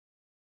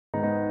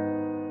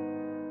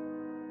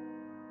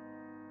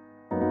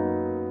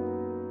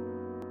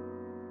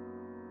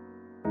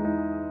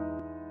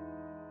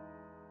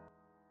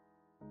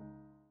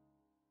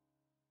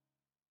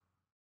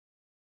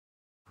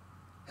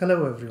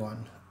Hello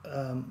everyone,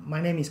 my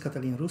name is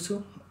Katalin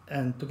Rusu,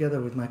 and together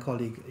with my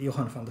colleague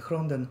Johan van der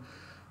Gronden,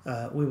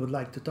 we would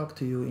like to talk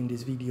to you in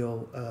this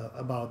video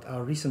about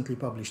our recently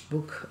published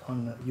book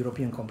on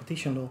European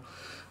competition law,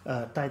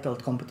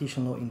 titled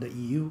Competition Law in the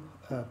EU,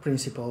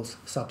 Principles,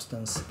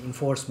 Substance,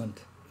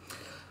 Enforcement.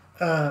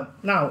 I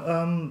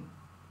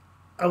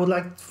would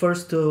like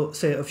first to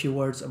say a few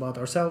words about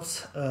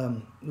ourselves.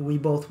 We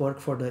both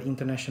work for the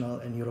International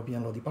and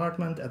European Law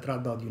Department at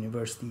Radboud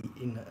University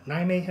in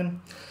Nijmegen.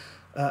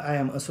 I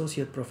am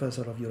Associate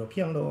Professor of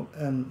European Law,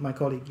 and my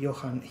colleague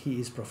Johan,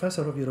 he is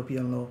Professor of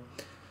European Law.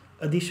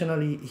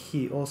 Additionally,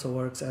 he also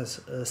works as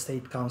a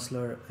State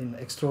Counselor in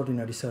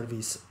Extraordinary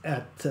Service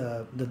at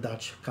the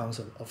Dutch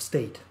Council of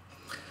State.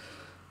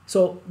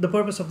 So the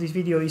purpose of this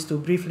video is to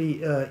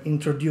briefly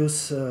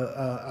introduce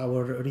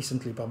our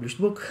recently published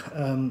book.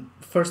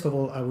 First of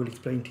all, I will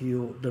explain to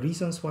you the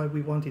reasons why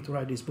we wanted to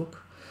write this book,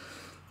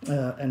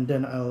 and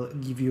then I'll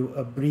give you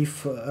a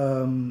brief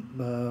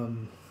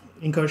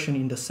incursion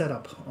in the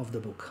setup of the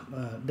book.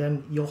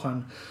 Then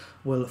Johan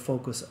will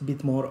focus a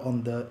bit more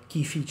on the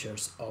key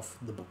features of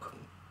the book.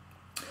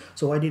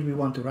 So why did we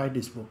want to write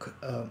this book?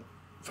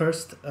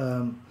 First,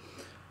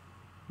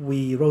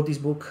 we wrote this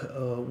book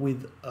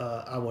with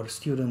our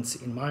students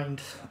in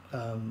mind.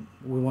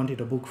 We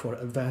wanted a book for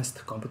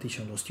advanced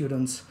competition law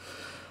students,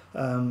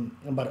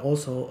 but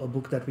also a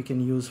book that we can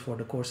use for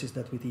the courses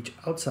that we teach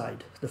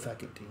outside the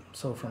faculty.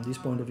 So from this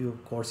point of view,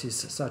 courses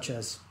such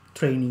as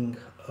training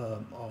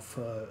of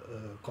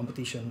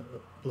competition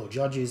law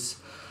judges,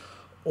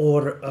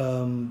 or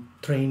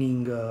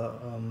training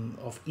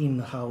of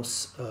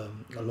in-house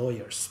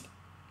lawyers.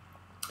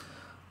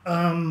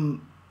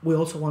 We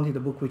also wanted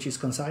a book which is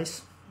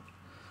concise,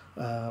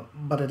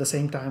 but at the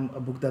same time a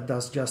book that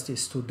does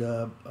justice to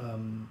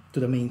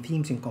the main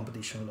themes in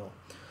competition law,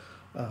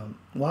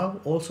 while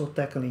also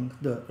tackling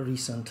the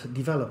recent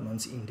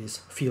developments in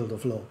this field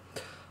of law.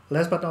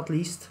 Last but not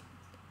least,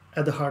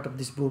 at the heart of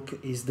this book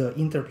is the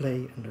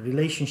interplay and the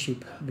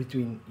relationship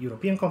between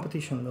European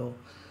competition law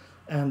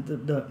and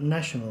the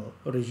national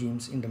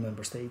regimes in the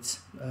member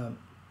states,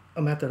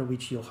 a matter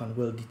which Johan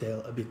will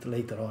detail a bit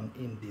later on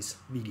in this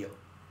video.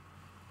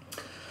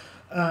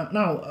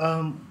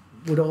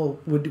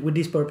 With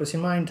this purpose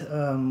in mind,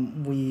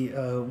 we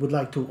would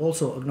like to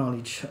also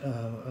acknowledge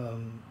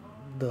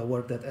the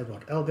work that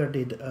Edward Elgar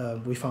did.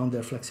 We found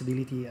their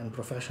flexibility and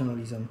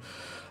professionalism,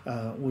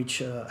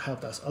 which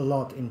helped us a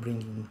lot in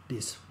bringing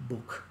this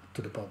book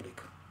to the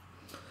public.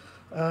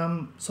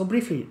 So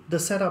briefly, the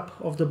setup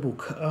of the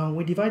book.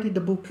 We divided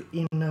the book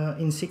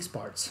in 6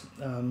 parts.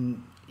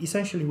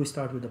 Essentially, we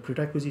start with the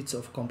prerequisites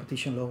of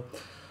competition law.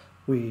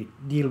 We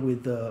deal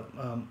with the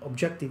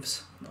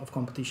objectives of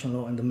competition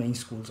law and the main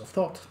schools of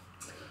thought.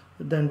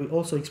 Then we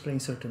also explain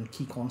certain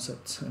key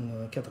concepts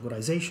and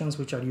categorizations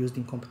which are used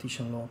in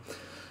competition law.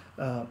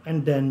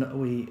 And then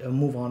we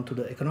move on to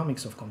the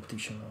economics of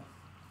competition law.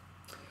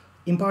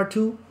 In part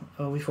 2,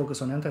 we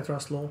focus on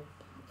antitrust law.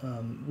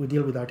 We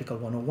deal with Article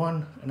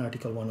 101 and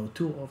Article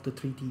 102 of the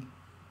treaty.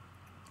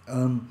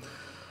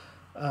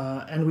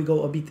 And we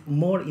go a bit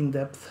more in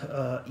depth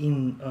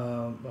in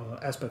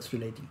aspects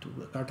relating to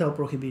the cartel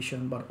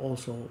prohibition, but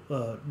also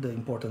the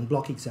important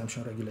block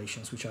exemption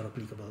regulations which are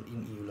applicable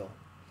in EU law.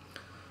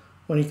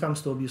 When it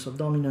comes to abuse of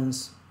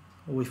dominance,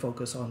 we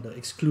focus on the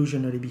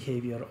exclusionary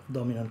behavior of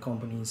dominant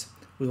companies.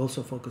 We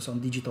also focus on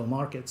digital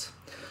markets,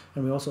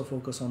 and we also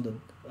focus on the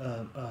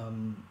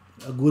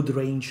a good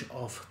range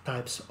of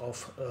types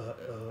of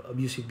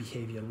abusive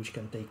behavior which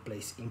can take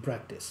place in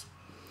practice.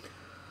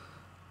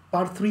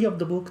 Part 3 of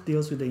the book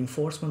deals with the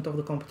enforcement of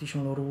the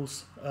competition law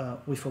rules.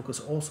 We focus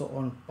also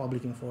on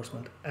public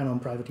enforcement and on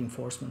private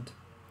enforcement.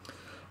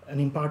 And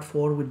in part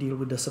 4, we deal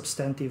with the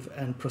substantive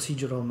and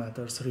procedural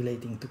matters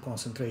relating to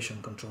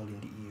concentration control in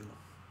the EU.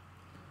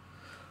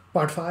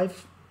 Part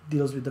 5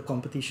 deals with the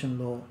competition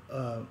law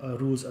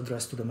rules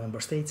addressed to the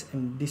member states,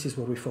 and this is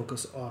where we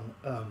focus on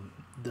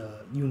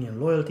the union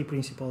loyalty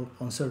principle,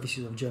 on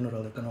services of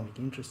general economic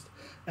interest,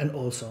 and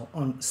also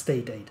on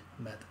state aid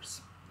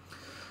matters.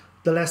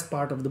 The last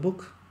part of the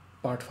book,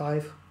 part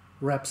 5,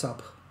 wraps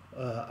up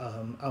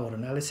our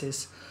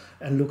analysis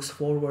and looks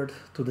forward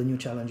to the new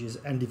challenges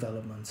and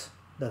developments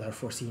that are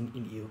foreseen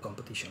in EU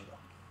competition law.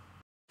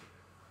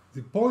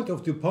 The point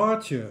of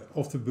departure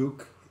of the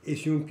book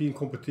is European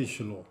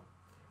competition law.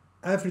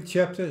 Every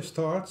chapter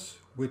starts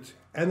with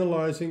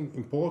analyzing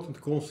important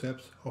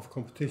concepts of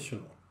competition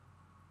law.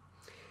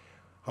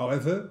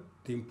 However,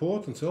 the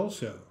importance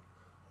also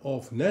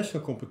of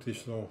national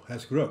competition law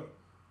has grown.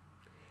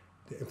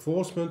 The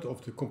enforcement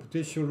of the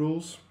competition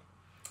rules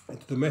at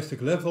the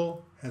domestic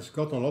level has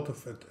gotten a lot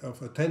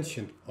of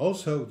attention,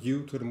 also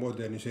due to the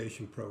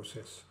modernization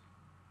process.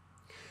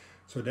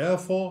 So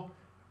therefore,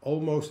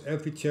 almost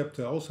every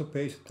chapter also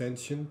pays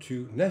attention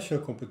to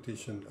national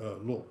competition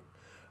law,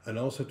 and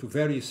also to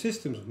various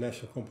systems of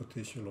national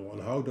competition law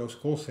and how those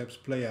concepts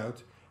play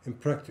out in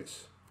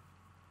practice.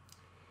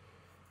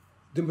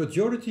 The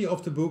majority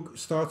of the book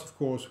starts, of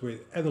course,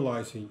 with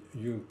analyzing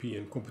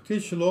European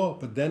competition law,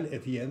 but then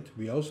at the end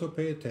we also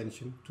pay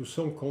attention to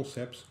some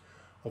concepts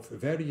of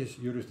various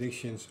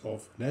jurisdictions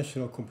of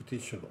national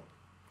competition law.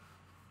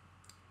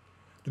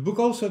 The book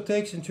also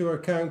takes into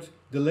account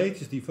the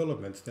latest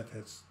developments that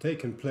has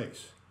taken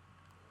place.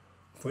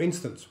 For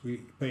instance, we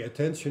pay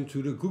attention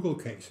to the Google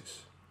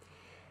cases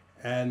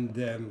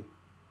and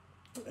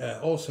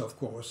also, of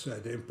course,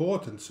 the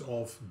importance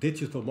of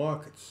digital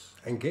markets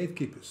and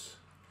gatekeepers.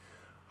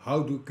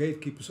 How do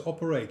gatekeepers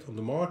operate on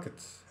the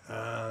market,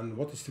 and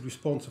what is the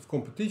response of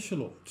competition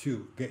law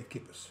to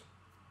gatekeepers?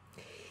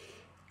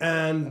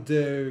 And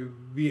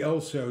we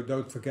also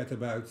don't forget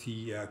about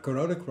the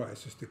corona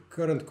crisis, the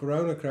current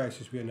corona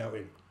crisis we are now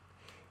in.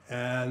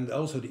 And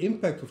also the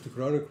impact of the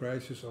corona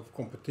crisis of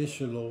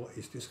competition law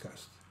is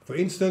discussed. For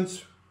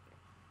instance,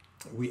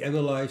 we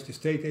analyze the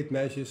state aid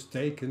measures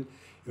taken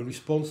in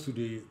response to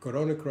the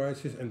corona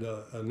crisis and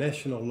the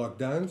national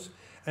lockdowns,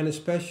 and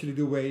especially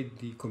the way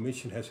the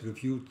Commission has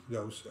reviewed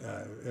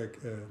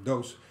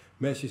those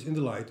measures in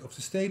the light of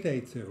the state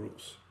aid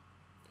rules.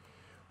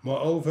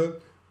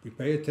 Moreover, we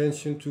pay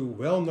attention to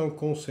well-known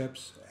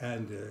concepts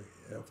and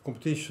of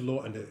competition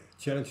law and the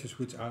challenges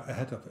which are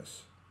ahead of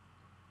us.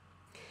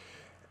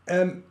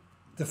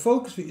 The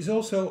focus is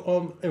also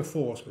on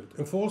enforcement.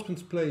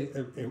 Enforcement plays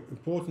an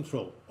important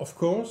role. Of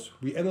course,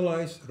 we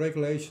analyze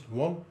Regulation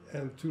 1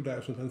 and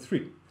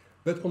 2003.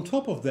 But on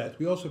top of that,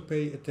 we also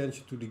pay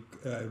attention to the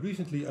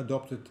recently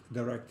adopted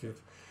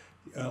directive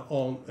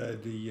on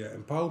the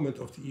empowerment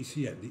of the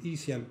ECN, the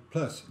ECN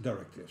Plus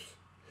directives.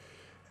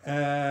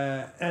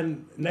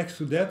 And next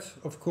to that,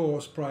 of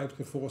course, private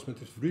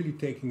enforcement is really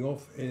taking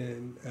off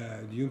in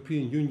the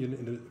European Union,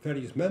 in the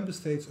various member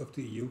states of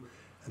the EU,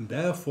 and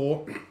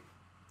therefore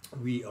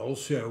we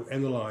also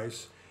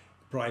analyze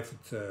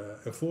private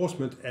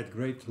enforcement at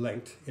great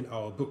length in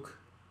our book.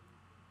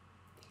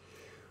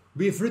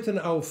 We have written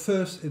our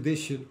first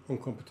edition on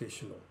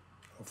competition law,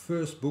 our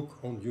first book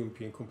on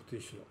European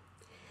competition law.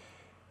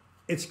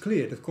 It's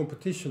clear that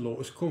competition law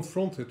is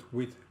confronted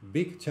with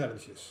big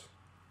challenges.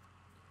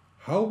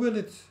 How will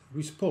it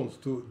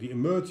respond to the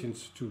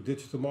emergence to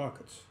digital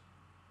markets?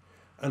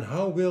 And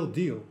how will it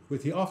deal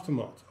with the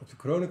aftermath of the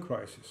corona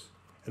crisis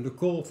and the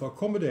call for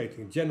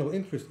accommodating general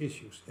interest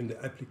issues in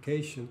the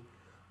application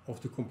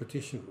of the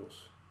competition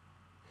rules?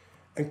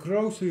 And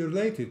closely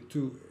related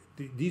to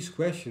these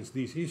questions,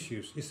 these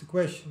issues, is the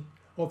question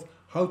of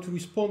how to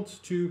respond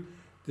to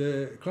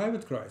the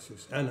climate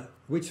crisis and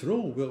which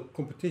role will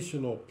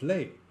competition law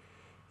play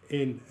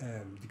in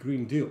the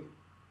Green Deal.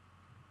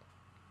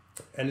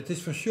 And it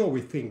is for sure,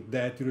 we think,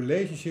 that the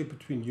relationship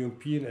between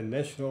European and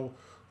national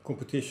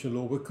competition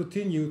law will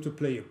continue to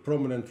play a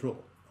prominent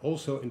role,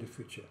 also in the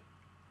future.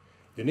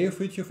 In the near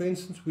future, for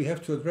instance, we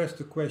have to address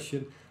the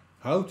question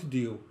how to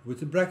deal with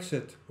the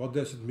Brexit. What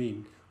does it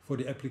mean for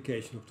the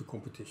application of the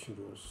competition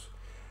rules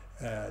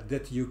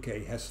that the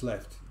UK has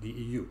left the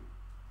EU?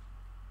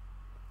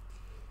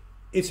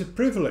 It's a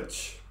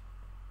privilege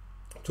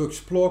to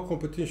explore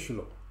competition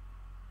law,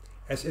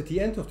 as at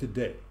the end of the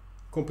day,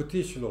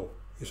 competition law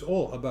is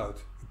all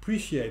about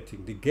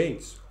appreciating the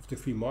gains of the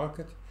free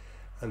market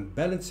and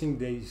balancing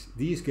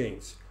these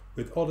gains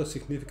with other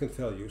significant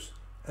values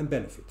and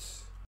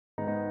benefits.